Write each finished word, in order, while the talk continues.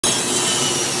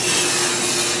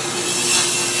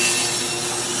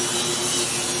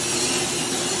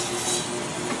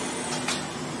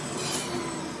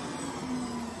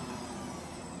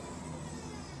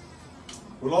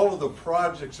with all of the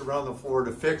projects around the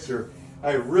Florida Fixer,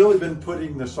 I've really been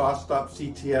putting the SawStop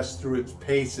CTS through its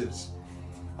paces.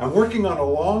 I'm working on a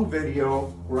long video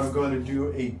where I'm going to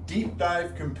do a deep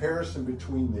dive comparison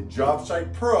between the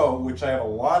JobSite Pro, which I have a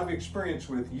lot of experience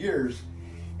with, years,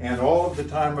 and all of the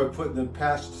time I put in the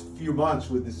past few months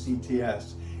with the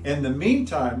CTS. In the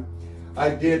meantime, I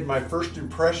did my first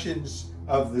impressions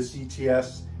of the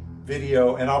CTS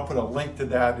video, and I'll put a link to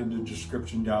that in the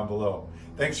description down below.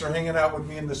 Thanks for hanging out with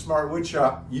me in the Smart Wood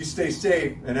Shop. You stay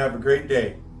safe and have a great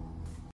day.